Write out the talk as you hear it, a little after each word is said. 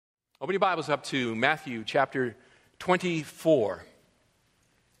Open your Bibles up to Matthew chapter 24.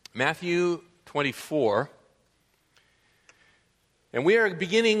 Matthew 24. And we are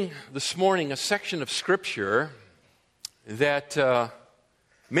beginning this morning a section of Scripture that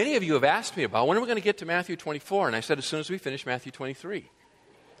many of you have asked me about. When are we going to get to Matthew 24? And I said as soon as we finish Matthew 23.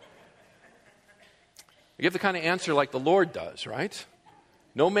 I give the kind of answer like the Lord does, right?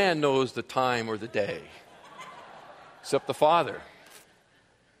 No man knows the time or the day except the Father.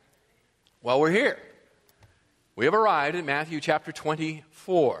 Well, we're here. We have arrived at Matthew chapter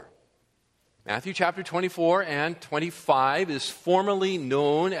 24. Matthew chapter 24 and 25 is formally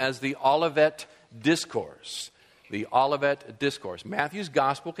known as the Olivet Discourse. The Olivet Discourse. Matthew's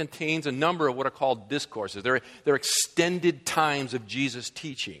gospel contains a number of what are called discourses. They're extended times of Jesus'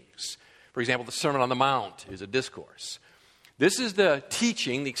 teachings. For example, the Sermon on the Mount is a discourse. This is the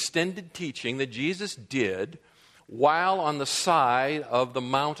teaching, the extended teaching that Jesus did while on the side of the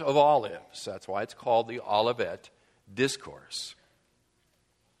Mount of Olives. That's why it's called the Olivet Discourse.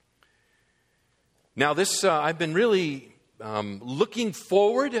 Now, I've been really looking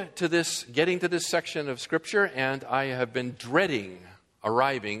forward to getting to this section of Scripture, and I have been dreading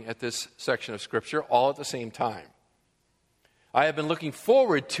arriving at this section of Scripture all at the same time. I have been looking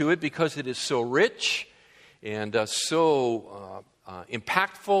forward to it because it is so rich and so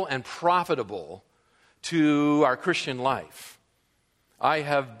impactful and profitable to our Christian life. I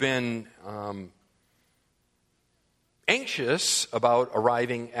have been anxious about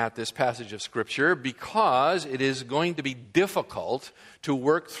arriving at this passage of Scripture because it is going to be difficult to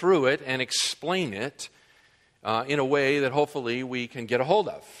work through it and explain it in a way that hopefully we can get a hold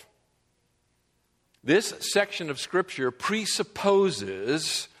of. This section of Scripture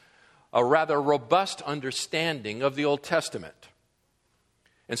presupposes a rather robust understanding of the Old Testament.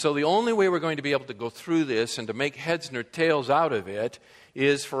 And so the only way we're going to be able to go through this and to make heads nor tails out of it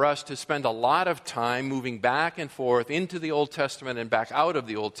is for us to spend a lot of time moving back and forth into the Old Testament and back out of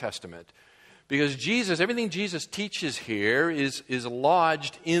the Old Testament. Because everything Jesus teaches here is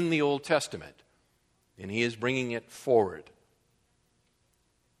lodged in the Old Testament. And he is bringing it forward.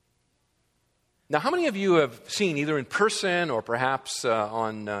 Now, how many of you have seen, either in person or perhaps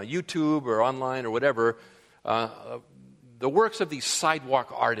on YouTube or online or whatever, the works of these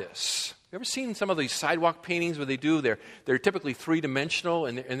sidewalk artists? You ever seen some of these sidewalk paintings where they're typically three-dimensional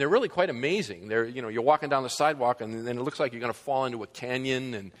and they're really quite amazing. You're walking down the sidewalk and then it looks like you're going to fall into a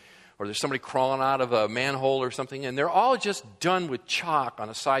canyon or there's somebody crawling out of a manhole or something, and they're all just done with chalk on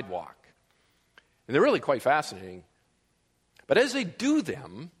a sidewalk. And they're really quite fascinating. But as they do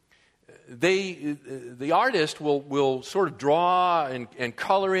them, the artist will sort of draw and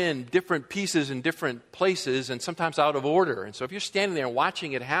color in different pieces in different places and sometimes out of order. And so if you're standing there and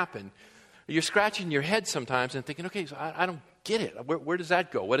watching it happen, you're scratching your head sometimes and thinking, okay, so I don't get it. Where does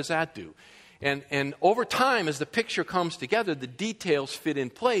that go? What does that do? And over time, as the picture comes together, the details fit in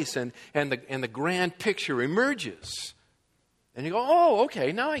place and the grand picture emerges. And you go, oh,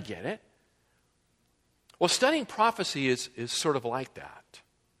 okay, now I get it. Well, studying prophecy is sort of like that.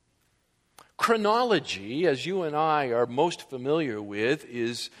 Chronology, as you and I are most familiar with,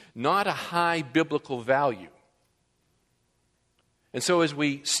 is not a high biblical value. And so as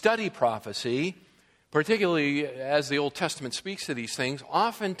we study prophecy, particularly as the Old Testament speaks to these things,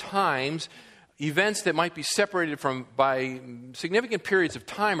 oftentimes events that might be separated by significant periods of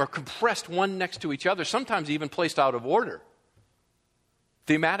time are compressed one next to each other, sometimes even placed out of order,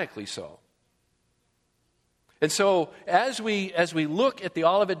 thematically so. And so as we look at the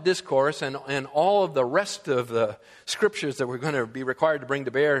Olivet Discourse and all of the rest of the scriptures that we're going to be required to bring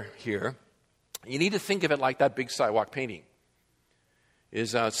to bear here, you need to think of it like that big sidewalk painting.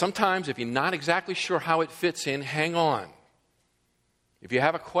 Sometimes if you're not exactly sure how it fits in, hang on. If you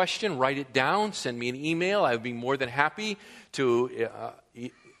have a question, write it down, send me an email. I would be more than happy to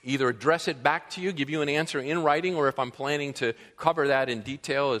either address it back to you, give you an answer in writing, or if I'm planning to cover that in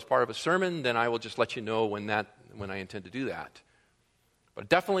detail as part of a sermon, then I will just let you know when I intend to do that. But I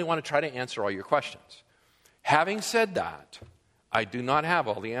definitely want to try to answer all your questions. Having said that, I do not have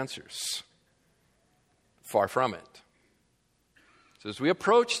all the answers. Far from it. So as we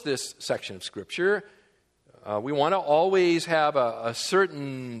approach this section of Scripture, we want to always have a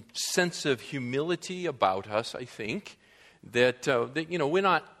certain sense of humility about us, I think, that we're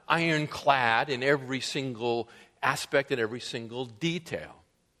not ironclad in every single aspect and every single detail.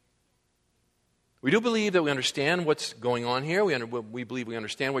 We do believe that we understand what's going on here. We believe we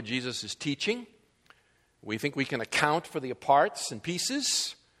understand what Jesus is teaching. We think we can account for the parts and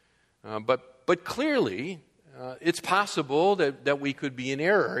pieces. But clearly, it's possible that we could be in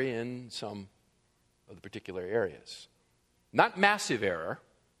error in some of the particular areas. Not massive error,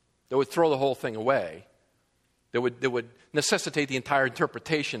 that would throw the whole thing away, that would necessitate the entire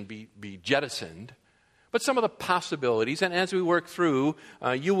interpretation be jettisoned. But some of the possibilities, and as we work through,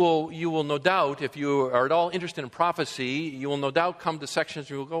 you will no doubt, if you are at all interested in prophecy, you will no doubt come to sections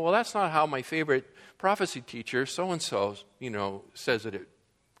where you will go, well, that's not how my favorite prophecy teacher, so-and-so, says that it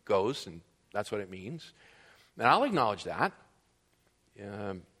goes, and that's what it means. And I'll acknowledge that.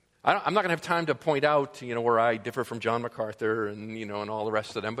 I'm not going to have time to point out, where I differ from John MacArthur and, and all the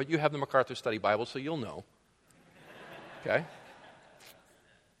rest of them, but you have the MacArthur Study Bible, so you'll know. Okay?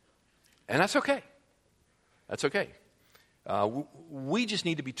 And that's okay. That's okay. We just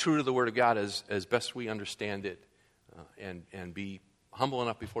need to be true to the Word of God as best we understand it, and be humble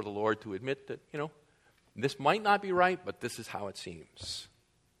enough before the Lord to admit that, this might not be right, but this is how it seems.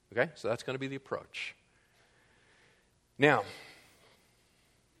 Okay? So that's going to be the approach. Now,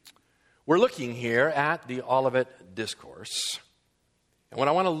 we're looking here at the Olivet Discourse. And what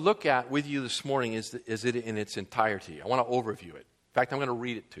I want to look at with you this morning is it in its entirety. I want to overview it. In fact, I'm going to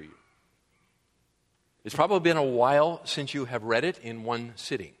read it to you. It's probably been a while since you have read it in one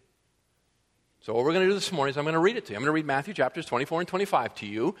sitting. So what we're going to do this morning is I'm going to read it to you. I'm going to read Matthew chapters 24 and 25 to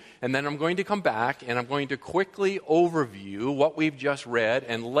you, and then I'm going to come back and I'm going to quickly overview what we've just read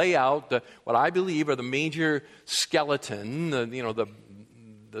and lay out what I believe are the major skeleton,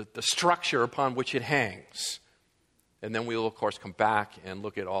 the structure upon which it hangs. And then we'll, of course, come back and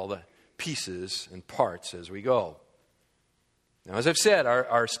look at all the pieces and parts as we go. Now, as I've said,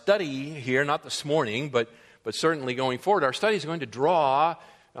 our study here, not this morning, but certainly going forward, our study is going to draw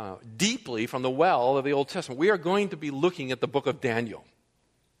deeply from the well of the Old Testament. We are going to be looking at the book of Daniel.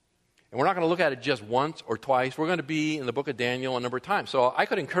 And we're not going to look at it just once or twice. We're going to be in the book of Daniel a number of times. So I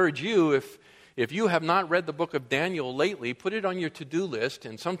could encourage you, if you have not read the book of Daniel lately, put it on your to-do list,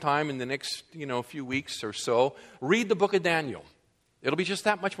 and sometime in the next few weeks or so, read the book of Daniel. It'll be just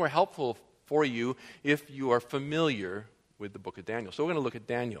that much more helpful for you if you are familiar with the book of Daniel. So we're going to look at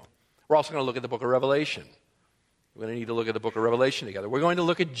Daniel. We're also going to look at the book of Revelation. We're going to need to look at the book of Revelation together. We're going to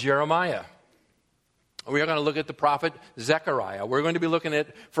look at Jeremiah. We are going to look at the prophet Zechariah. We're going to be looking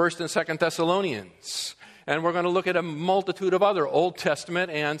at 1st and 2nd Thessalonians. And we're going to look at a multitude of other Old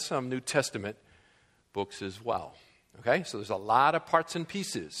Testament and some New Testament books as well. Okay? So there's a lot of parts and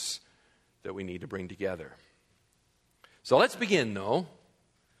pieces that we need to bring together. So let's begin, though,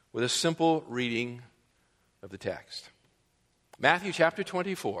 with a simple reading of the text. Matthew chapter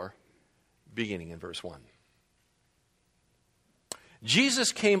 24, beginning in verse 1.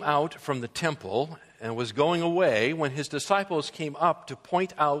 Jesus came out from the temple and was going away when his disciples came up to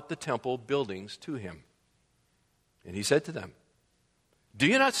point out the temple buildings to him. And he said to them, "Do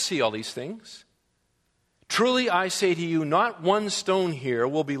you not see all these things? Truly I say to you, not one stone here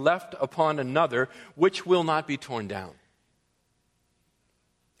will be left upon another which will not be torn down."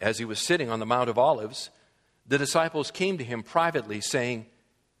 As he was sitting on the Mount of Olives, the disciples came to him privately, saying,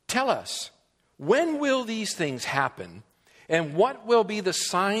 "Tell us, when will these things happen, and what will be the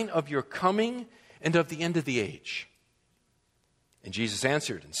sign of your coming and of the end of the age?" And Jesus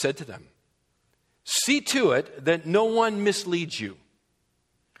answered and said to them, "See to it that no one misleads you.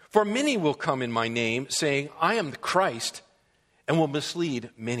 For many will come in my name, saying, 'I am the Christ,' and will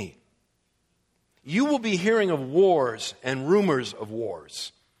mislead many. You will be hearing of wars and rumors of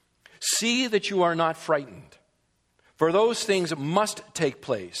wars. See that you are not frightened, for those things must take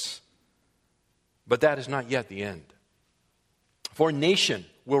place, but that is not yet the end. For nation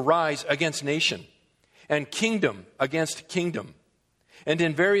will rise against nation, and kingdom against kingdom. And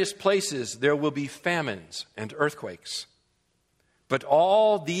in various places there will be famines and earthquakes. But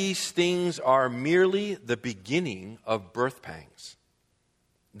all these things are merely the beginning of birth pangs.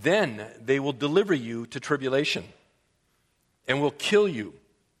 Then they will deliver you to tribulation, and will kill you,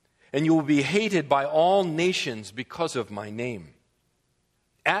 and you will be hated by all nations because of my name.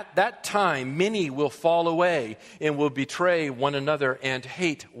 At that time, many will fall away and will betray one another and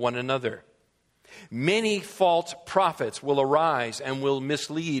hate one another. Many false prophets will arise and will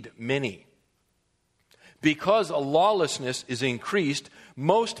mislead many. Because lawlessness is increased,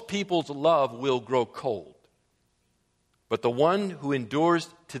 most people's love will grow cold. But the one who endures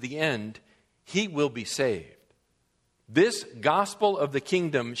to the end, he will be saved. This gospel of the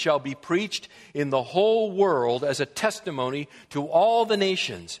kingdom shall be preached in the whole world as a testimony to all the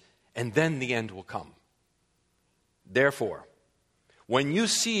nations, and then the end will come. Therefore, when you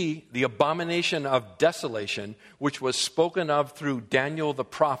see the abomination of desolation, which was spoken of through Daniel the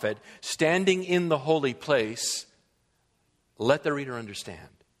prophet, standing in the holy place, let the reader understand.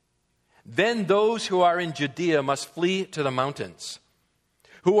 Then those who are in Judea must flee to the mountains.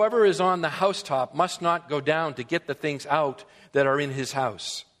 Whoever is on the housetop must not go down to get the things out that are in his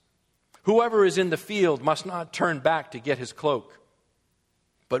house. Whoever is in the field must not turn back to get his cloak.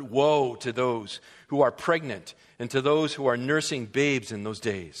 But woe to those who are pregnant and to those who are nursing babes in those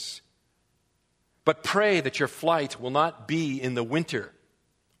days. But pray that your flight will not be in the winter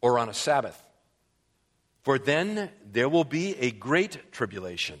or on a Sabbath. For then there will be a great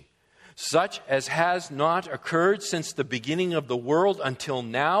tribulation, such as has not occurred since the beginning of the world until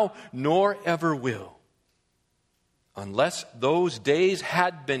now, nor ever will. Unless those days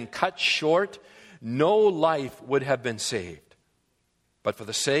had been cut short, no life would have been saved. But for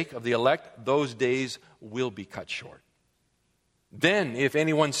the sake of the elect, those days will be cut short. Then, if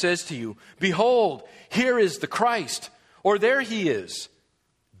anyone says to you, "Behold, here is the Christ," or "There he is,"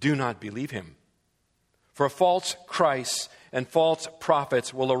 do not believe him. For false Christs and false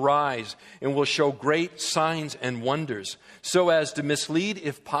prophets will arise and will show great signs and wonders, so as to mislead,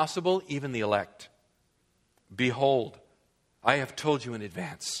 if possible, even the elect. Behold, I have told you in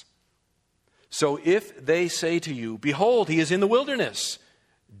advance. So if they say to you, "Behold, he is in the wilderness,"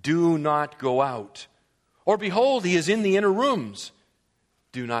 do not go out. Or, "Behold, he is in the inner rooms,"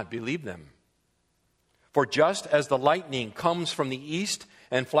 do not believe them. For just as the lightning comes from the east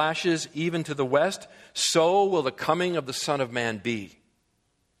and flashes even to the west, so will the coming of the Son of Man be.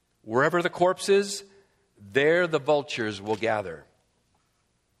 Wherever the corpse is, there the vultures will gather.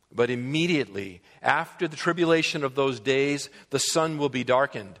 But immediately after the tribulation of those days, the sun will be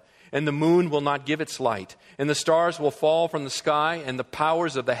darkened, and the moon will not give its light, and the stars will fall from the sky, and the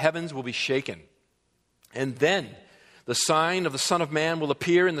powers of the heavens will be shaken. And then the sign of the Son of Man will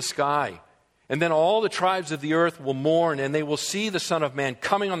appear in the sky. And then all the tribes of the earth will mourn, and they will see the Son of Man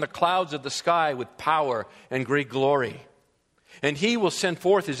coming on the clouds of the sky with power and great glory. And he will send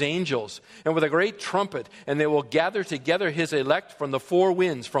forth his angels, and with a great trumpet, and they will gather together his elect from the four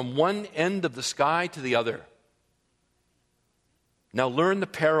winds, from one end of the sky to the other. Now learn the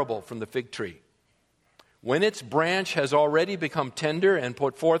parable from the fig tree. When its branch has already become tender and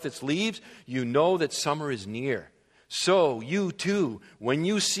put forth its leaves, you know that summer is near. So you too, when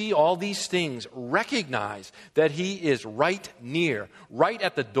you see all these things, recognize that he is right near, right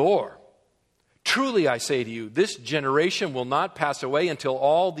at the door. Truly I say to you, this generation will not pass away until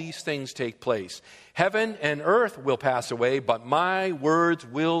all these things take place. Heaven and earth will pass away, but my words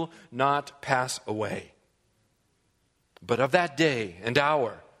will not pass away. But of that day and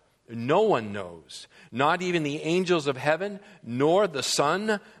hour, no one knows, not even the angels of heaven, nor the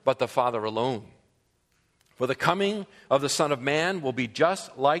Son, but the Father alone. For the coming of the Son of Man will be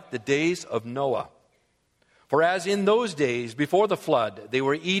just like the days of Noah. For as in those days before the flood, they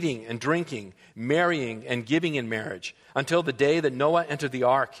were eating and drinking, marrying and giving in marriage, until the day that Noah entered the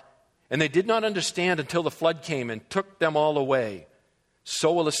ark. And they did not understand until the flood came and took them all away.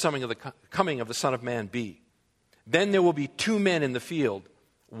 So will the coming of the Son of Man be. Then there will be two men in the field.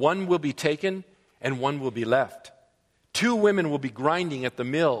 One will be taken and one will be left. Two women will be grinding at the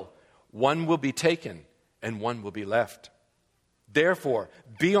mill. One will be taken and one will be left. Therefore,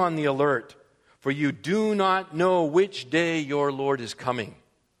 be on the alert, for you do not know which day your Lord is coming.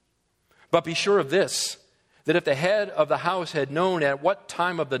 But be sure of this, that if the head of the house had known at what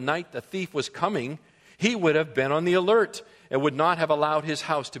time of the night the thief was coming, he would have been on the alert and would not have allowed his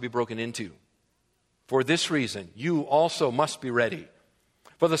house to be broken into. For this reason, you also must be ready,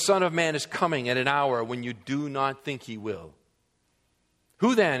 for the Son of Man is coming at an hour when you do not think he will.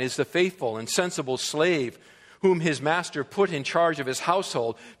 Who then is the faithful and sensible slave whom his master put in charge of his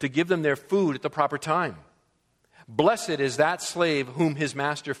household to give them their food at the proper time? Blessed is that slave whom his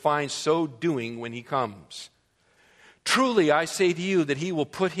master finds so doing when he comes. Truly, I say to you that he will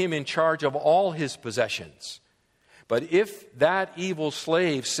put him in charge of all his possessions. But if that evil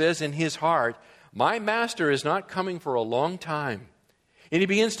slave says in his heart, "My master is not coming for a long time," and he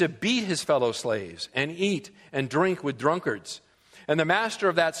begins to beat his fellow slaves and eat and drink with drunkards, and the master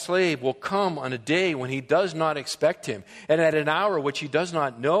of that slave will come on a day when he does not expect him, and at an hour which he does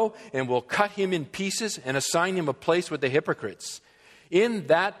not know, and will cut him in pieces and assign him a place with the hypocrites. In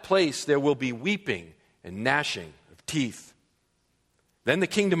that place there will be weeping and gnashing of teeth. Then the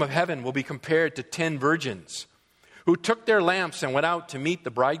kingdom of heaven will be compared to 10 virgins who took their lamps and went out to meet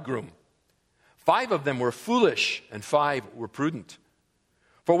the bridegroom. 5 of them were foolish, and 5 were prudent.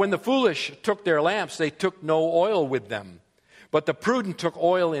 For when the foolish took their lamps, they took no oil with them. But the prudent took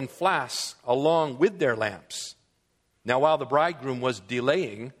oil in flasks along with their lamps. Now while the bridegroom was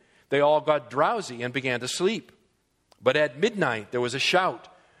delaying, they all got drowsy and began to sleep. But at midnight there was a shout,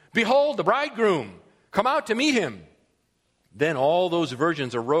 "Behold, the bridegroom! Come out to meet him!" Then all those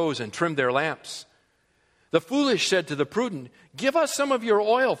virgins arose and trimmed their lamps. The foolish said to the prudent, "Give us some of your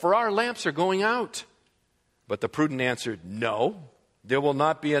oil, for our lamps are going out." But the prudent answered, "No, There will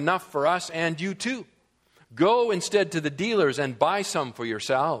not be enough for us and you too. Go instead to the dealers and buy some for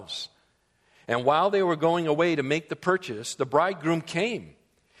yourselves." And while they were going away to make the purchase, the bridegroom came,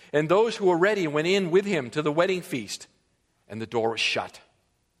 and those who were ready went in with him to the wedding feast, and the door was shut.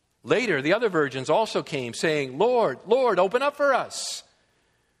 Later, the other virgins also came, saying, "Lord, Lord, open up for us."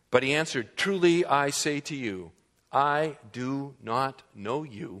 But he answered, "Truly I say to you, I do not know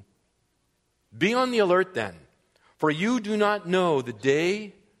you. Be on the alert then, for you do not know the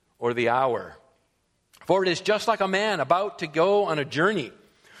day or the hour. For it is just like a man about to go on a journey,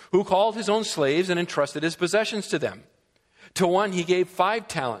 who called his own slaves and entrusted his possessions to them. To one he gave 5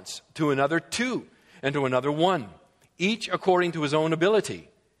 talents, to another 2, and to another 1, each according to his own ability.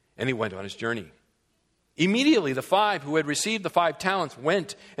 And he went on his journey. Immediately the 5 who had received the 5 talents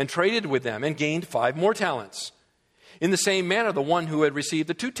went and traded with them and gained 5 more talents. In the same manner, the one who had received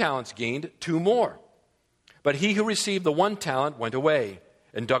the 2 talents gained 2 more. But he who received the 1 talent went away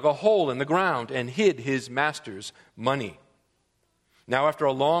and dug a hole in the ground and hid his master's money. Now after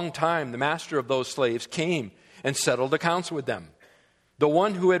a long time, the master of those slaves came and settled accounts with them. The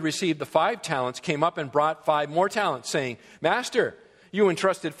one who had received the 5 talents came up and brought 5 more talents, saying, "Master, you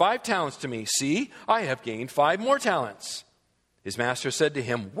entrusted 5 talents to me. See, I have gained 5 more talents." His master said to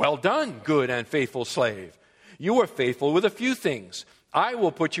him, "Well done, good and faithful slave. You were faithful with a few things. I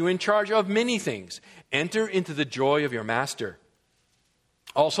will put you in charge of many things. Enter into the joy of your master."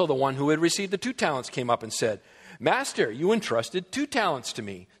 Also the one who had received the 2 talents came up and said, "Master, you entrusted 2 talents to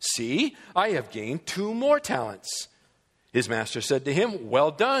me. See, I have gained 2 more talents." His master said to him,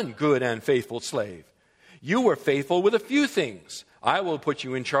 "Well done, good and faithful slave. You were faithful with a few things. I will put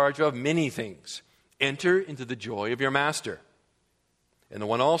you in charge of many things. Enter into the joy of your master." And the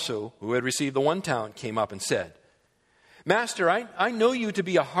one also who had received the 1 talent came up and said, "Master, I know you to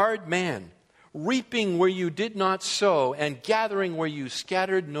be a hard man, reaping where you did not sow and gathering where you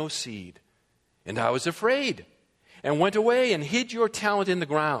scattered no seed. And I was afraid and went away and hid your talent in the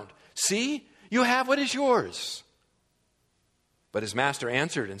ground. See, you have what is yours." But his master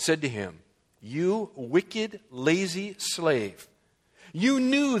answered and said to him, "You wicked, lazy slave. You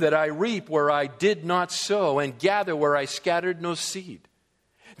knew that I reap where I did not sow and gather where I scattered no seed.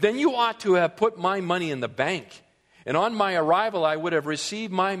 Then you ought to have put my money in the bank, and on my arrival I would have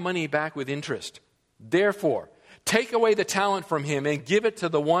received my money back with interest. Therefore, take away the talent from him and give it to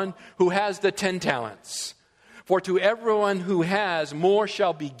the one who has the 10 talents. For to everyone who has, more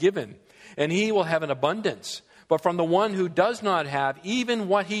shall be given, and he will have an abundance. But from the one who does not have, even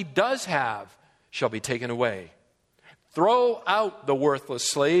what he does have shall be taken away. Throw out the worthless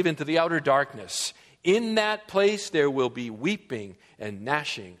slave into the outer darkness. In that place there will be weeping and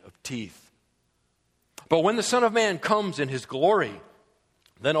gnashing of teeth. But when the Son of Man comes in his glory,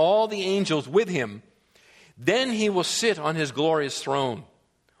 then all the angels with him, then he will sit on his glorious throne.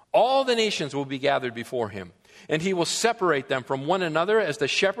 All the nations will be gathered before him, and he will separate them from one another as the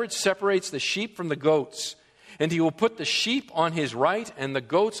shepherd separates the sheep from the goats. And he will put the sheep on his right and the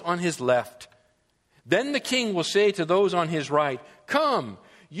goats on his left. Then the king will say to those on his right, "Come,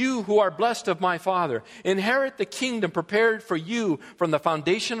 you who are blessed of my Father, inherit the kingdom prepared for you from the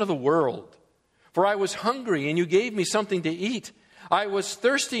foundation of the world. For I was hungry, and you gave me something to eat. I was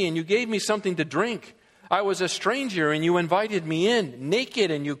thirsty, and you gave me something to drink. I was a stranger, and you invited me in.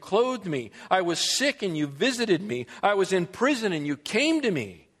 Naked, and you clothed me. I was sick, and you visited me. I was in prison, and you came to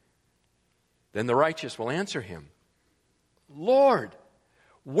me." Then the righteous will answer him, "Lord,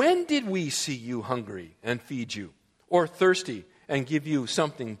 when did we see you hungry and feed you, or thirsty and give you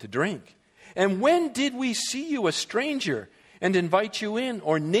something to drink? And when did we see you a stranger and invite you in,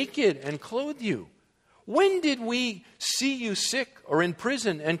 or naked and clothe you? When did we see you sick or in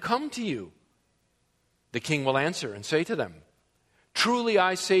prison and come to you?" The king will answer and say to them, "Truly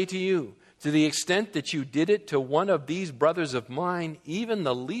I say to you, to the extent that you did it to one of these brothers of mine, even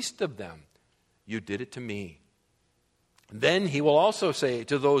the least of them, you did it to me." Then he will also say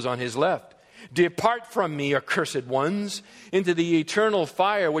to those on his left, "Depart from me, accursed ones, into the eternal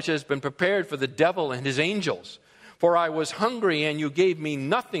fire which has been prepared for the devil and his angels. For I was hungry, and you gave me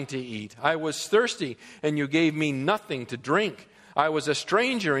nothing to eat. I was thirsty, and you gave me nothing to drink. I was a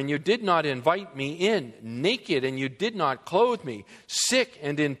stranger, and you did not invite me in. Naked, and you did not clothe me. Sick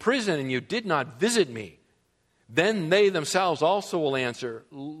and in prison, and you did not visit me." Then they themselves also will answer,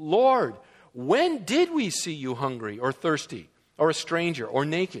 "Lord, when did we see you hungry or thirsty or a stranger or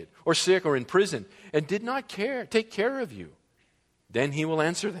naked or sick or in prison and did not take care of you?" Then he will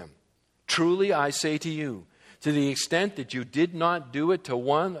answer them, "Truly I say to you, to the extent that you did not do it to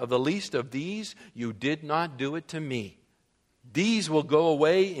one of the least of these, you did not do it to me. These will go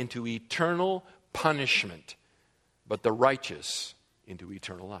away into eternal punishment, but the righteous into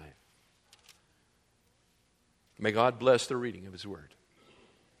eternal life. May God bless the reading of His Word.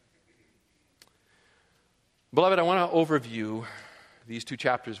 Beloved, I want to overview these 2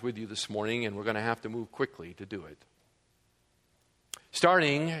 chapters with you this morning, and we're going to have to move quickly to do it.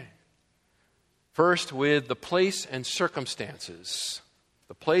 Starting first with the place and circumstances.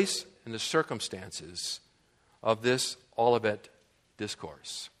 The place and the circumstances of this Olivet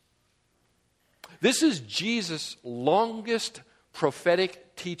Discourse. This is Jesus' longest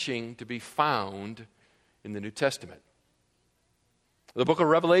prophetic teaching to be found in the New Testament. The book of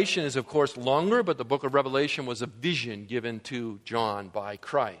Revelation is, of course, longer, but the book of Revelation was a vision given to John by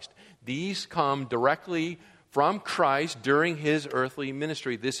Christ. These come directly from Christ during His earthly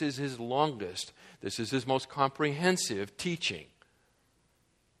ministry. This is His longest, this is His most comprehensive teaching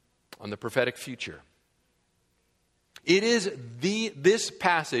on the prophetic future. It is this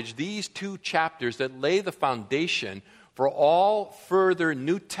passage, these 2 chapters, that lay the foundation for all further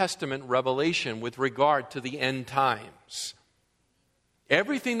New Testament revelation with regard to the end times.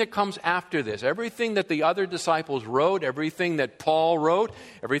 Everything that comes after this, everything that the other disciples wrote, everything that Paul wrote,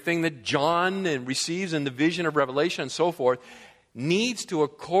 everything that John receives in the vision of Revelation and so forth, needs to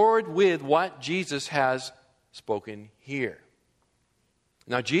accord with what Jesus has spoken here.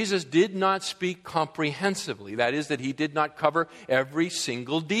 Now, Jesus did not speak comprehensively. That is, that He did not cover every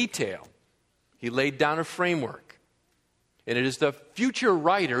single detail. He laid down a framework. And it is the future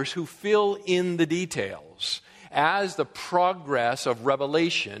writers who fill in the details as the progress of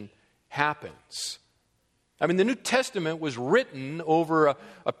Revelation happens. I mean, the New Testament was written over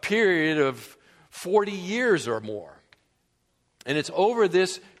a period of 40 years or more. And it's over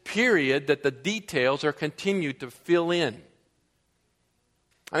this period that the details are continued to fill in.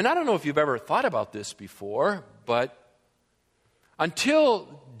 I mean, I don't know if you've ever thought about this before, but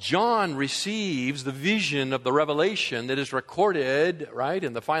until John receives the vision of the revelation that is recorded, right,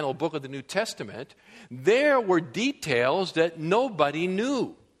 in the final book of the New Testament, there were details that nobody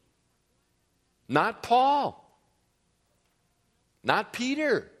knew. Not Paul. Not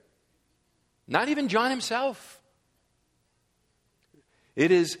Peter. Not even John himself.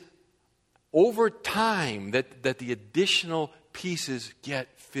 It is over time that the additional pieces get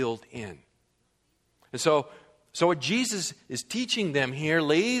filled in. And so what Jesus is teaching them here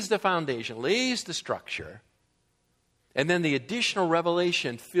lays the foundation, lays the structure, and then the additional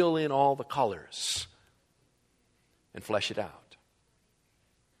revelation fill in all the colors and flesh it out.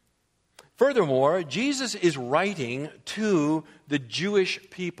 Furthermore, Jesus is writing to the Jewish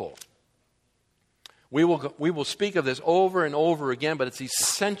people. We will speak of this over and over again, but it's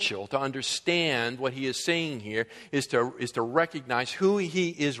essential to understand what He is saying here is to recognize who He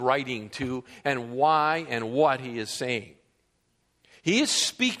is writing to and why and what He is saying. He is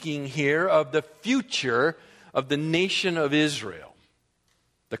speaking here of the future of the nation of Israel.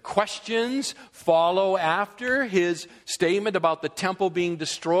 The questions follow after His statement about the temple being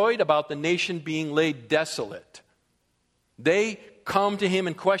destroyed, about the nation being laid desolate. They come to Him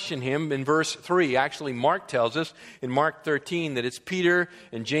and question Him in verse 3. Actually, Mark tells us in Mark 13 that it's Peter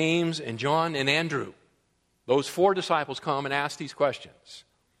and James and John and Andrew. Those 4 disciples come and ask these questions.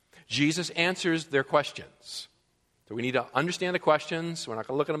 Jesus answers their questions. So we need to understand the questions. We're not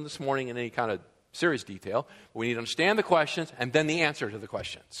going to look at them this morning in any kind of serious detail. But we need to understand the questions and then the answer to the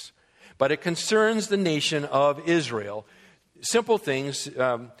questions. But it concerns the nation of Israel. Simple things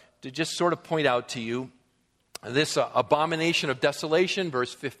to just sort of point out to you. This abomination of desolation,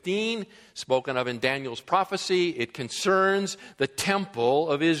 verse 15, spoken of in Daniel's prophecy, it concerns the temple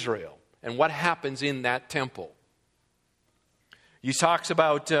of Israel and what happens in that temple. He talks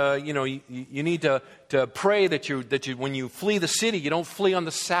about, you need to pray that you, when you flee the city, you don't flee on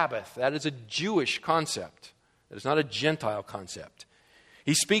the Sabbath. That is a Jewish concept. That is not a Gentile concept.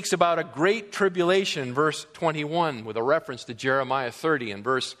 He speaks about a great tribulation in verse 21 with a reference to Jeremiah 30 and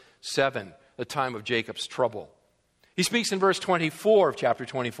verse 7. The time of Jacob's trouble. He speaks in verse 24 of chapter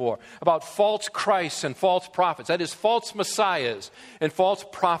 24 about false Christs and false prophets. That is, false messiahs and false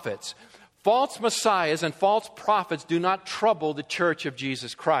prophets. False messiahs and false prophets do not trouble the church of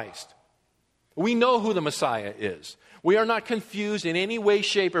Jesus Christ. We know who the Messiah is. We are not confused in any way,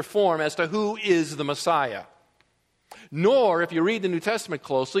 shape, or form as to who is the Messiah. Nor, if you read the New Testament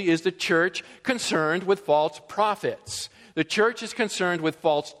closely, is the church concerned with false prophets. The church is concerned with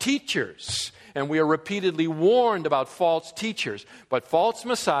false teachers, and we are repeatedly warned about false teachers. But false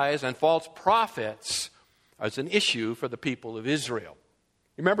messiahs and false prophets is an issue for the people of Israel.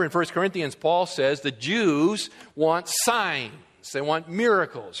 Remember in 1 Corinthians, Paul says the Jews want signs. They want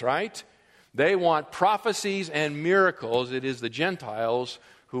miracles, right? They want prophecies and miracles. It is the Gentiles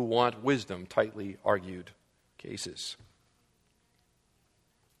who want wisdom, tightly argued cases.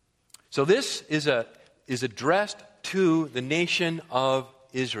 So this is addressed to the nation of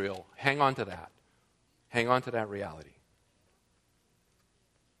Israel. Hang on to that. Hang on to that reality.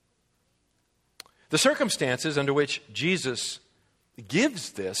 The circumstances under which Jesus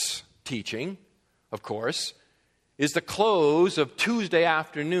gives this teaching, of course, is the close of Tuesday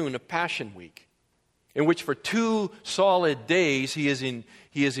afternoon of Passion Week, in which for 2 solid days he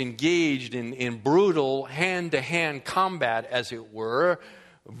is engaged in brutal hand-to-hand combat, as it were,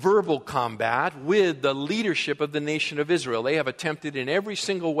 verbal combat with the leadership of the nation of Israel. They have attempted in every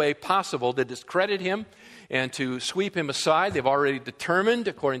single way possible to discredit him and to sweep him aside. They've already determined,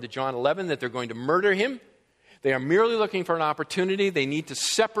 according to John 11, that they're going to murder him. They are merely looking for an opportunity. They need to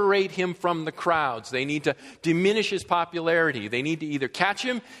separate him from the crowds. They need to diminish his popularity. They need to either catch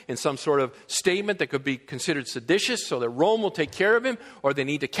him in some sort of statement that could be considered seditious so that Rome will take care of him, or they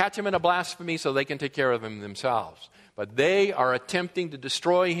need to catch him in a blasphemy so they can take care of him themselves. But they are attempting to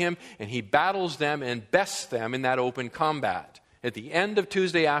destroy him, and he battles them and bests them in that open combat. At the end of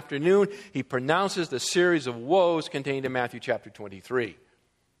Tuesday afternoon, he pronounces the series of woes contained in Matthew chapter 23.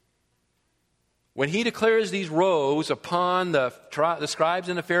 When he declares these woes upon the scribes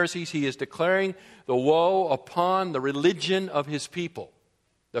and the Pharisees, he is declaring the woe upon the religion of his people,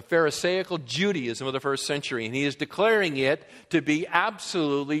 the Pharisaical Judaism of the first century. And he is declaring it to be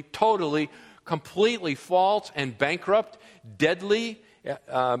absolutely, totally, completely false and bankrupt, deadly,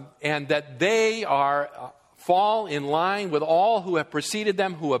 and that they fall in line with all who have preceded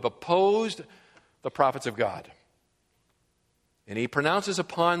them, who have opposed the prophets of God. And he pronounces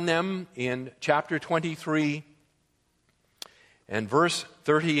upon them in chapter 23 and verse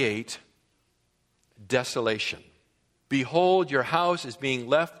 38, desolation. Behold, your house is being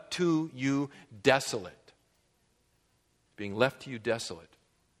left to you desolate. Being left to you desolate.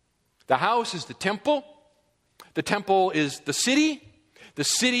 The house is the temple. The temple is the city. The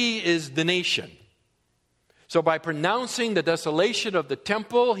city is the nation. So by pronouncing the desolation of the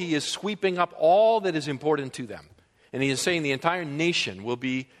temple, he is sweeping up all that is important to them. And he is saying the entire nation will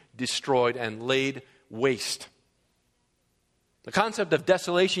be destroyed and laid waste. The concept of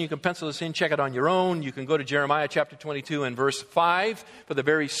desolation, you can pencil this in, check it on your own. You can go to Jeremiah chapter 22 and verse 5 for the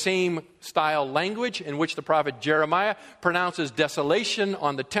very same style language in which the prophet Jeremiah pronounces desolation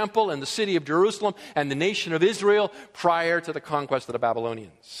on the temple and the city of Jerusalem and the nation of Israel prior to the conquest of the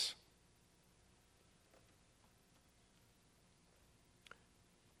Babylonians.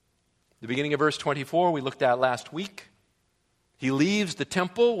 The beginning of verse 24 we looked at last week. He leaves the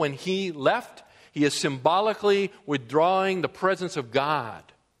temple. When he left, he is symbolically withdrawing the presence of God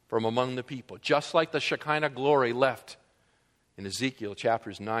from among the people, just like the Shekinah glory left in Ezekiel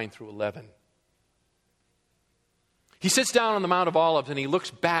chapters 9 through 11. He sits down on the Mount of Olives and he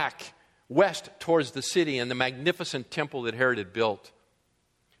looks back west towards the city and the magnificent temple that Herod had built.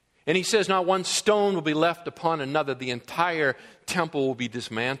 And he says, not one stone will be left upon another. The entire temple will be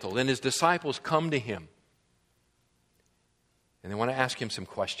dismantled. And his disciples come to him. And they want to ask him some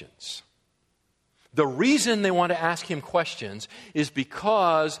questions. The reason they want to ask him questions is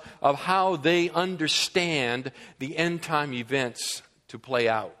because of how they understand the end time events to play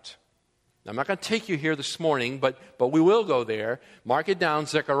out. Now, I'm not going to take you here this morning, but we will go there. Mark it down.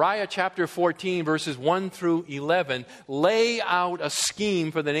 Zechariah chapter 14, verses 1 through 11, lay out a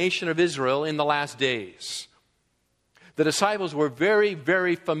scheme for the nation of Israel in the last days. The disciples were very,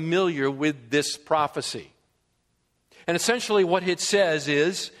 very familiar with this prophecy. And essentially what it says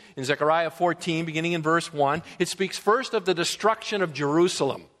is, in Zechariah 14, beginning in verse 1, it speaks first of the destruction of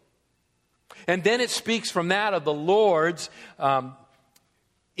Jerusalem. And then it speaks from that of the Lord's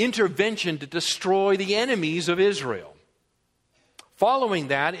intervention to destroy the enemies of Israel. Following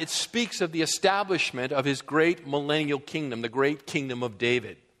that, it speaks of the establishment of his great millennial kingdom, the great kingdom of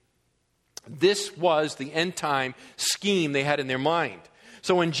David. This was the end time scheme they had in their mind.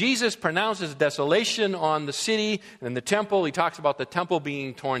 So when Jesus pronounces desolation on the city and the temple, he talks about the temple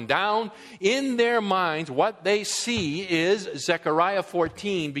being torn down. In their minds, what they see is Zechariah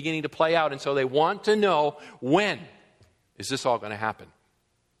 14 beginning to play out. And so they want to know, when is this all going to happen?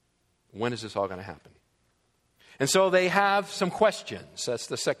 When is this all going to happen? And so they have some questions. That's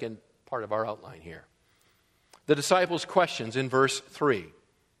the second part of our outline here. The disciples' questions in verse 3.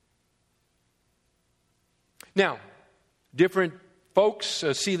 Now, different folks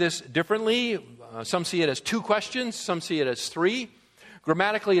see this differently. Some see it as 2 questions. Some see it as 3.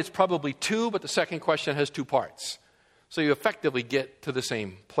 Grammatically, it's probably 2, but the second question has 2 parts. So you effectively get to the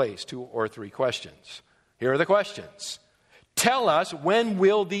same place, 2 or 3 questions. Here are the questions. Tell us, when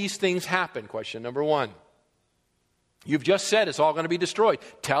will these things happen? Question number 1. You've just said it's all going to be destroyed.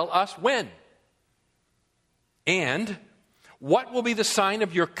 Tell us when. And What will be the sign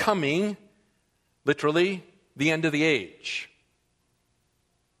of your coming? Literally, the end of the age.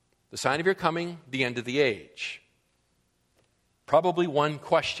 The sign of your coming, the end of the age. Probably one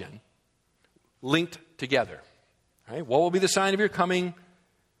question linked together. Right? What will be the sign of your coming?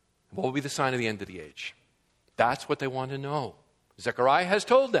 What will be the sign of the end of the age? That's what they want to know. Zechariah has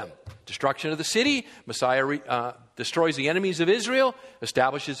told them. Destruction of the city. Messiah destroys the enemies of Israel.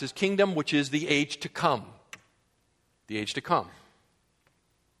 Establishes his kingdom, which is the age to come. The age to come.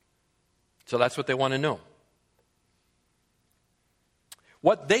 So that's what they want to know.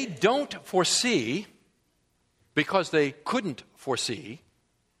 What they don't foresee, because they couldn't foresee,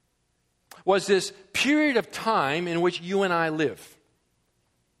 was this period of time in which you and I live.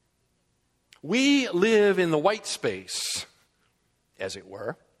 We live in the white space, as it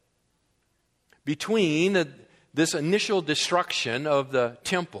were, between this initial destruction of the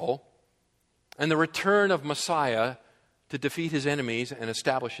temple and the return of Messiah to defeat his enemies and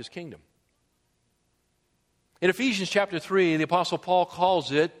establish his kingdom. In Ephesians chapter 3, the Apostle Paul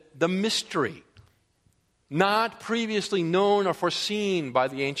calls it the mystery, not previously known or foreseen by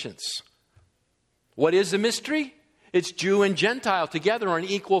the ancients. What is the mystery? It's Jew and Gentile together on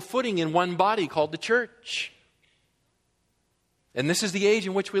equal footing in one body called the church. And this is the age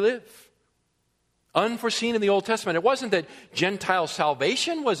in which we live. Unforeseen in the Old Testament. It wasn't that Gentile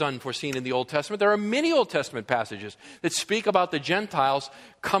salvation was unforeseen in the Old Testament. There are many Old Testament passages that speak about the Gentiles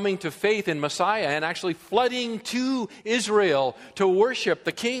coming to faith in Messiah and actually flooding to Israel to worship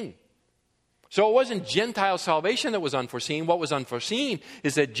the King. So it wasn't Gentile salvation that was unforeseen. What was unforeseen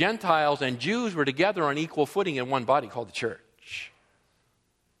is that Gentiles and Jews were together on equal footing in one body called the church.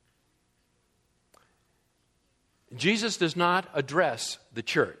 Jesus does not address the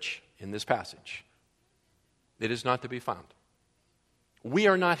church in this passage. It is not to be found. We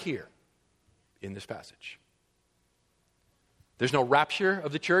are not here in this passage. There's no rapture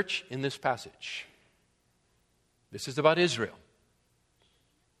of the church in this passage. This is about Israel.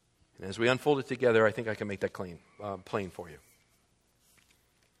 And as we unfold it together, I think I can make that plain for you.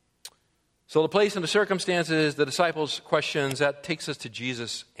 So the place and the circumstances, the disciples' questions, that takes us to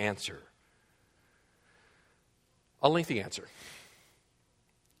Jesus' answer. A lengthy answer.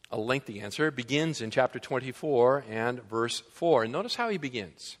 A lengthy answer begins in chapter 24 and verse 4. And notice how he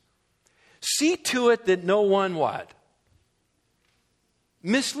begins. See to it that no one what?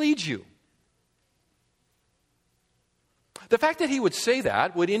 Misleads you. The fact that he would say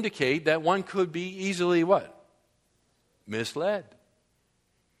that would indicate that one could be easily what? Misled.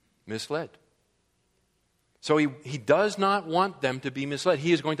 Misled. So he does not want them to be misled.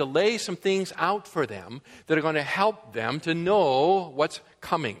 He is going to lay some things out for them that are going to help them to know what's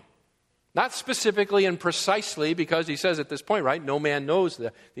coming. Not specifically and precisely, because he says at this point, right, no man knows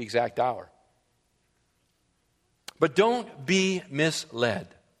the exact hour. But don't be misled.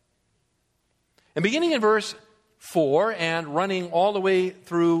 And beginning in verse 4 and running all the way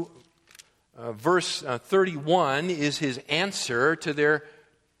through verse 31 is his answer to their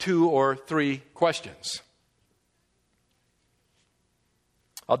 2 or 3 questions.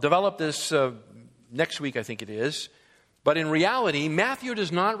 I'll develop this next week, I think it is. But in reality, Matthew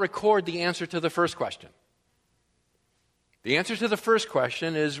does not record the answer to the first question. The answer to the first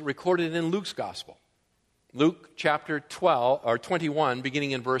question is recorded in Luke's gospel. Luke chapter 21,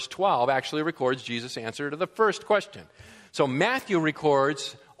 beginning in verse 12, actually records Jesus' answer to the first question. So Matthew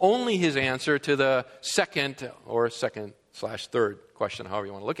records only his answer to the second or second/third question, however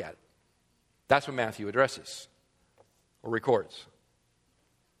you want to look at it. That's what Matthew addresses or records.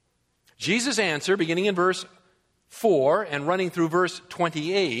 Jesus' answer, beginning in verse 4 and running through verse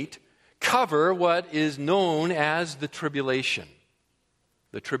 28, cover what is known as the tribulation.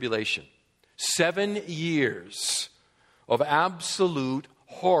 The tribulation. 7 years of absolute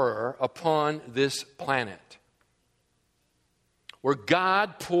horror upon this planet, where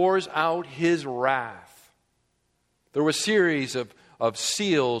God pours out his wrath. There were a series of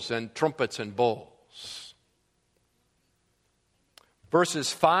seals and trumpets and bowls.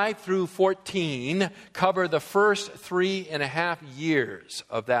 Verses 5 through 14 cover the first 3.5 years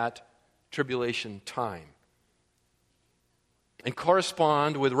of that tribulation time and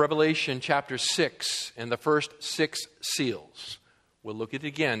correspond with Revelation chapter 6 and the first 6 seals. We'll look at it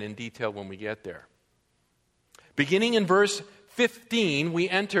again in detail when we get there. Beginning in verse 15, we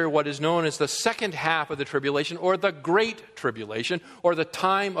enter what is known as the second half of the tribulation, or the Great Tribulation, or the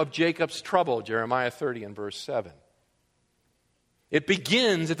time of Jacob's trouble, Jeremiah 30 and verse 7. It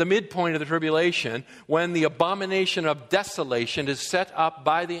begins at the midpoint of the tribulation when the abomination of desolation is set up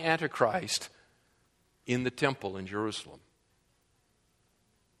by the Antichrist in the temple in Jerusalem.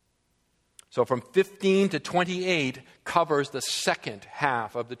 So from 15 to 28 covers the second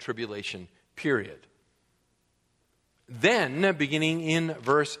half of the tribulation period. Then, beginning in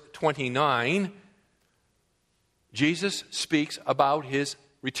verse 29, Jesus speaks about his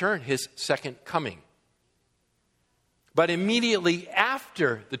return, his second coming. But immediately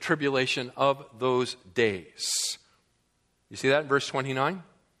after the tribulation of those days. You see that in verse 29?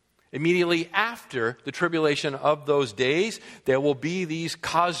 Immediately after the tribulation of those days, there will be these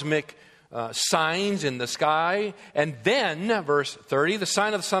cosmic signs in the sky. And then, verse 30, the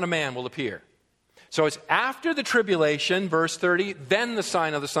sign of the Son of Man will appear. So it's after the tribulation, verse 30, then the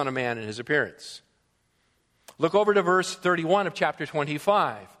sign of the Son of Man in his appearance. Look over to verse 31 of chapter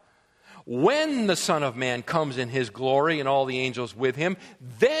 25. When the Son of Man comes in his glory and all the angels with him,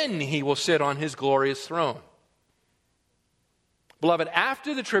 then he will sit on his glorious throne. Beloved,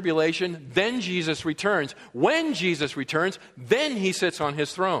 after the tribulation, then Jesus returns. When Jesus returns, then he sits on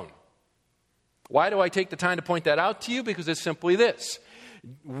his throne. Why do I take the time to point that out to you? Because it's simply this.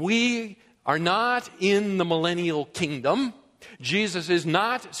 We are not in the millennial kingdom. Jesus is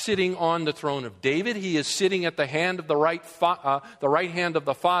not sitting on the throne of David. He is sitting at the right hand of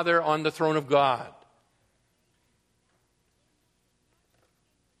the Father on the throne of God.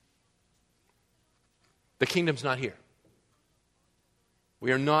 The kingdom's not here.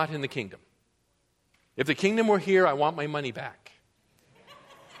 We are not in the kingdom. If the kingdom were here, I want my money back.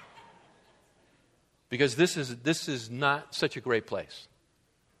 Because this is not such a great place.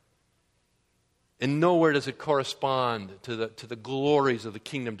 And nowhere does it correspond to the glories of the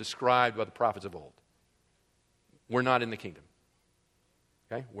kingdom described by the prophets of old. We're not in the kingdom.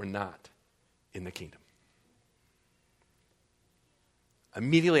 Okay? We're not in the kingdom.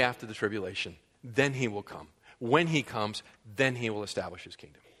 Immediately after the tribulation, then he will come. When he comes, then he will establish his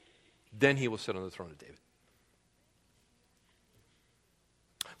kingdom. Then he will sit on the throne of David.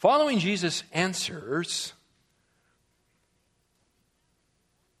 Following Jesus' answers,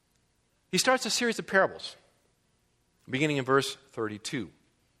 he starts a series of parables, beginning in verse 32.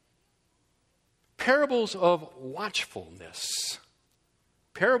 Parables of watchfulness.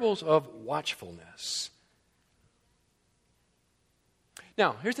 Parables of watchfulness.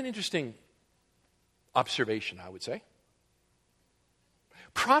 Now, here's an interesting observation, I would say.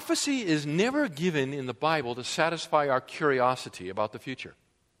 Prophecy is never given in the Bible to satisfy our curiosity about the future.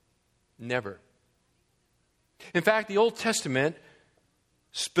 Never. In fact, the Old Testament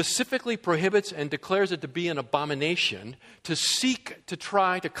specifically prohibits and declares it to be an abomination to seek to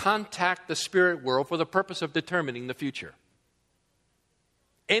try to contact the spirit world for the purpose of determining the future.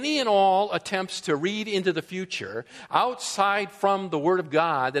 Any and all attempts to read into the future outside from the Word of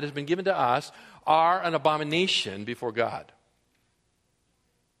God that has been given to us are an abomination before God.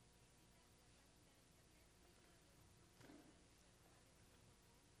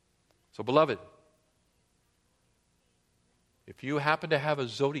 So, beloved, if you happen to have a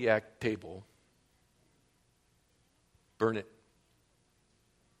zodiac table, burn it.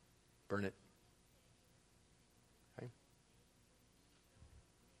 Burn it. Okay?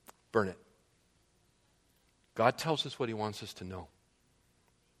 Burn it. God tells us what he wants us to know.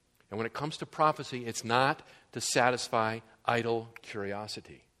 And when it comes to prophecy, it's not to satisfy idle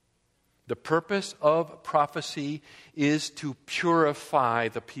curiosity. The purpose of prophecy is to purify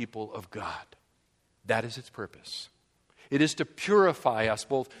the people of God. That is its purpose. It is to purify us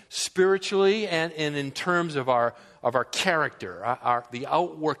both spiritually and in terms of our character, the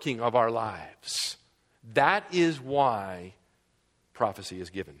outworking of our lives. That is why prophecy is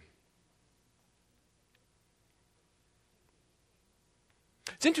given.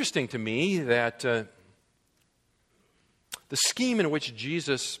 It's interesting to me that the scheme in which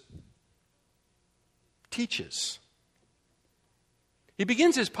Jesus teaches. He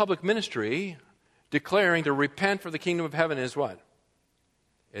begins his public ministry declaring to repent, for the kingdom of heaven is what?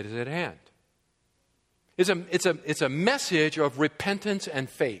 It is at hand. It's a message of repentance and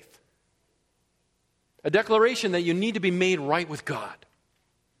faith. A declaration that you need to be made right with God.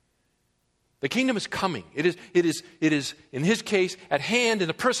 The kingdom is coming. It is, in his case, at hand in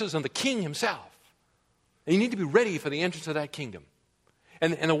the persons of the king himself. And you need to be ready for the entrance of that kingdom.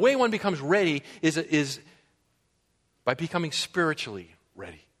 And the way one becomes ready is by becoming spiritually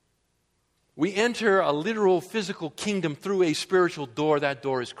ready. We enter a literal physical kingdom through a spiritual door. That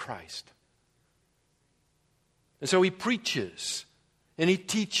door is Christ. And so he preaches, and he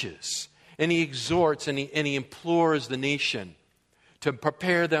teaches, and he exhorts, and he implores the nation to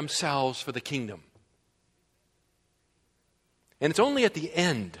prepare themselves for the kingdom. And it's only at the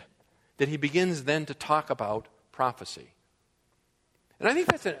end that he begins then to talk about prophecy. And I think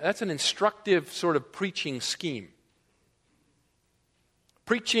that's an instructive sort of preaching scheme.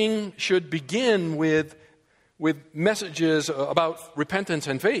 preaching should begin with messages about repentance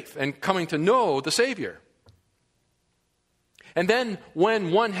and faith and coming to know the Savior. And then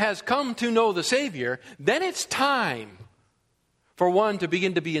when one has come to know the Savior, then it's time for one to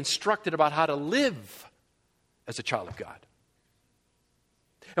begin to be instructed about how to live as a child of God.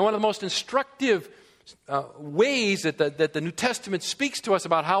 And one of the most instructive ways that the New Testament speaks to us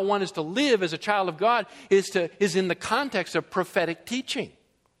about how one is to live as a child of God is in the context of prophetic teaching.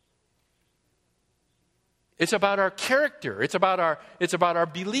 It's about our character. It's about our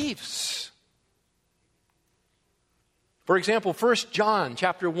beliefs. For example, 1 John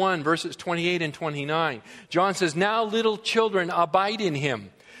chapter 1, verses 28 and 29. John says, "Now little children, abide in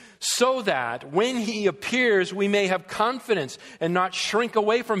him, so that when he appears, we may have confidence and not shrink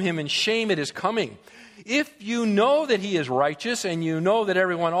away from him in shame at his coming. If you know that he is righteous, and you know that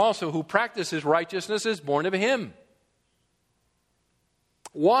everyone also who practices righteousness is born of him.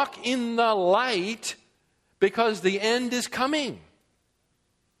 Walk in the light, because the end is coming."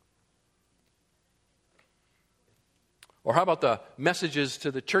 Or how about the messages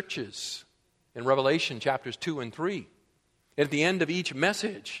to the churches in Revelation chapters 2 and 3? At the end of each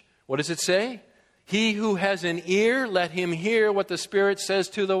message, what does it say? "He who has an ear, let him hear what the Spirit says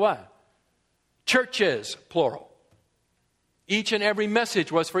to the what? Churches," plural. Each and every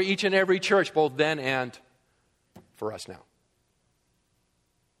message was for each and every church, both then and for us now.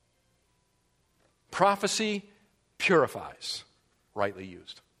 Prophecy purifies, rightly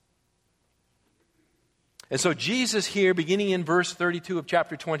used. And so Jesus here, beginning in verse 32 of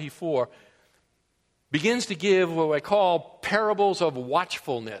chapter 24, begins to give what I call parables of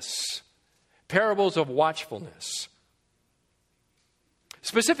watchfulness. Parables of watchfulness.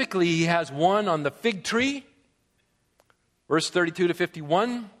 Specifically, he has one on the fig tree, verse 32 to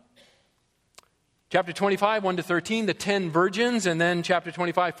 51. Chapter 25, 1 to 13, the 10 virgins, and then chapter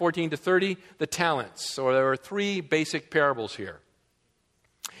 25, 14 to 30, the talents. So there are three basic parables here.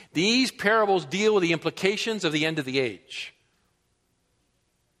 These parables deal with the implications of the end of the age.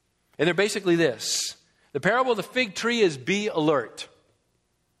 And they're basically this. The parable of the fig tree is be alert.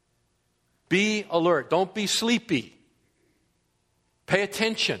 Be alert. Don't be sleepy. Pay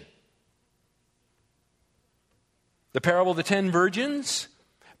attention. The parable of the 10 virgins,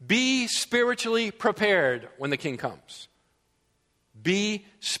 be spiritually prepared when the king comes. Be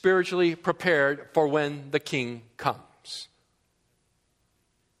spiritually prepared for when the king comes.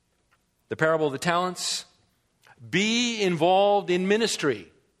 The parable of the talents, be involved in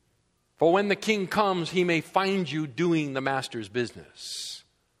ministry, for when the king comes, he may find you doing the master's business.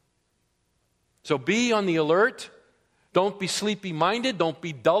 So be on the alert. Don't be sleepy-minded. Don't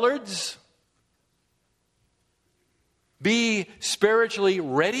be dullards. Be spiritually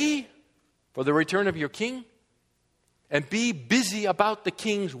ready for the return of your king. And be busy about the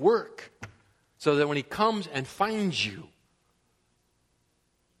king's work, so that when he comes and finds you,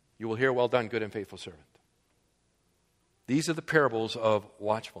 you will hear, "Well done, good and faithful servant." These are the parables of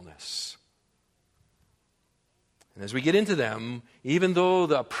watchfulness. And as we get into them, even though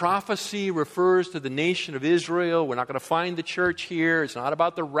the prophecy refers to the nation of Israel, we're not going to find the church here. It's not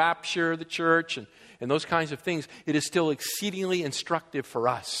about the rapture of the church and those kinds of things. It is still exceedingly instructive for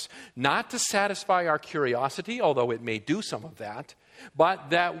us. Not to satisfy our curiosity, although it may do some of that, but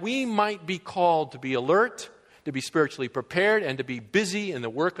that we might be called to be alert, to be spiritually prepared, and to be busy in the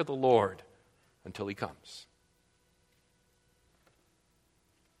work of the Lord until he comes.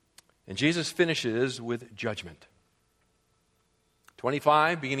 And Jesus finishes with judgment.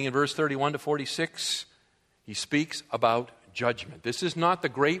 25, beginning in verse 31 to 46, he speaks about judgment. This is not the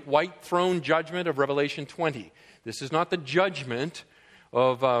great white throne judgment of Revelation 20. This is not the judgment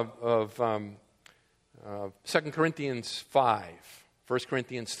of 2 Corinthians 5, 1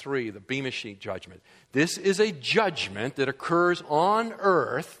 Corinthians 3, the Bema Sheet judgment. This is a judgment that occurs on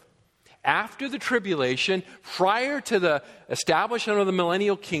earth after the tribulation, prior to the establishment of the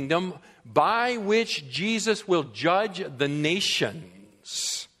millennial kingdom, by which Jesus will judge the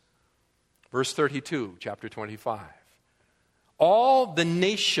nations. Verse 32, chapter 25. All the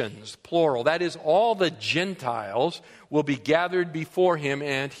nations, plural, that is, all the Gentiles, will be gathered before him,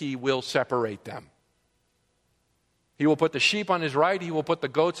 and he will separate them. He will put the sheep on his right, he will put the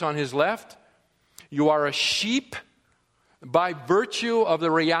goats on his left. You are a sheep by virtue of the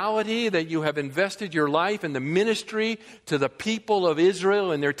reality that you have invested your life in the ministry to the people of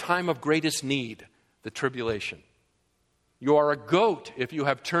Israel in their time of greatest need, the tribulation. You are a goat if you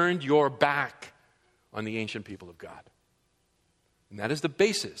have turned your back on the ancient people of God. And that is the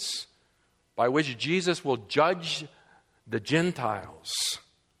basis by which Jesus will judge the Gentiles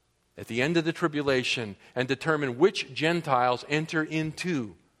at the end of the tribulation and determine which Gentiles enter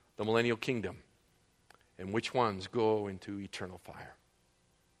into the millennial kingdom and which ones go into eternal fire.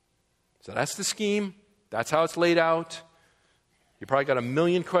 So that's the scheme. That's how it's laid out. You probably got a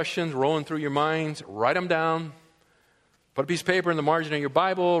million questions rolling through your minds. Write them down. Put a piece of paper in the margin of your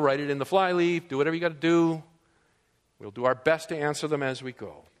Bible. Write it in the flyleaf. Do whatever you got to do. We'll do our best to answer them as we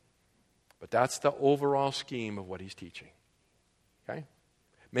go. But that's the overall scheme of what he's teaching. Okay?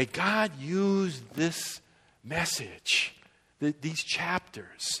 May God use this message, these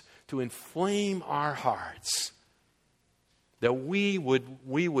chapters, to inflame our hearts, that we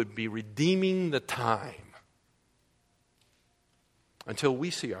would be redeeming the time until we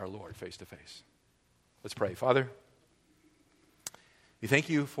see our Lord face to face. Let's pray. Father, we thank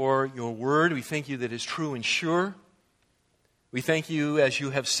you for your word. We thank you that it is true and sure. We thank you, as you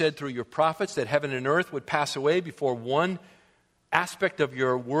have said through your prophets, that heaven and earth would pass away before one aspect of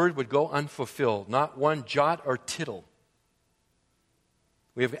your word would go unfulfilled, not one jot or tittle.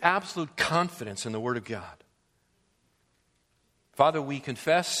 We have absolute confidence in the word of God. Father, we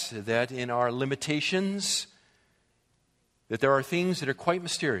confess that in our limitations, that there are things that are quite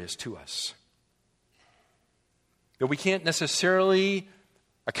mysterious to us. That we can't necessarily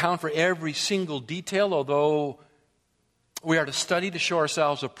account for every single detail, although we are to study to show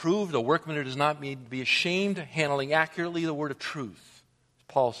ourselves approved, a workman who does not need to be ashamed, handling accurately the word of truth, as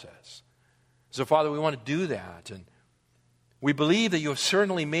Paul says. So, Father, we want to do that. And we believe that you have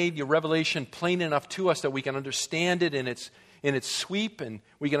certainly made your revelation plain enough to us that we can understand it in its sweep, and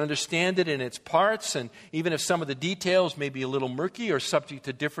we can understand it in its parts. And even if some of the details may be a little murky or subject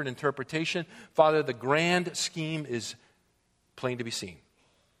to different interpretation, Father, the grand scheme is plain to be seen.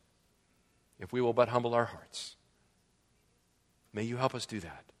 If we will but humble our hearts. May you help us do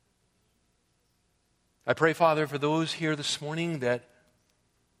that. I pray, Father, for those here this morning that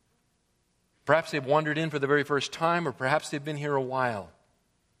perhaps they've wandered in for the very first time, or perhaps they've been here a while,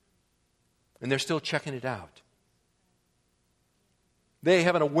 and they're still checking it out. They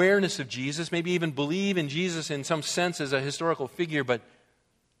have an awareness of Jesus, maybe even believe in Jesus in some sense as a historical figure, but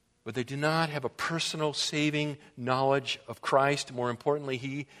they do not have a personal saving knowledge of Christ. More importantly,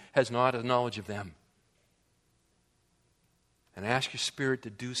 he has not a knowledge of them. And I ask your Spirit to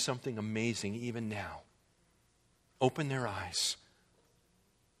do something amazing even now. Open their eyes.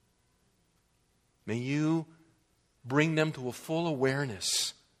 May you bring them to a full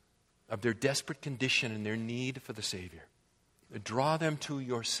awareness of their desperate condition and their need for the Savior. Draw them to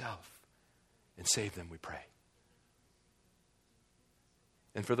yourself and save them, we pray.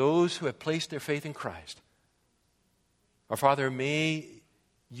 And for those who have placed their faith in Christ, our Father, may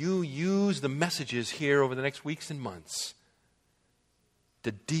you use the messages here over the next weeks and months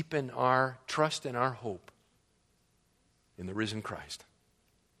to deepen our trust and our hope in the risen Christ.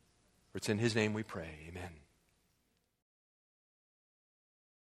 For it's in his name we pray. Amen.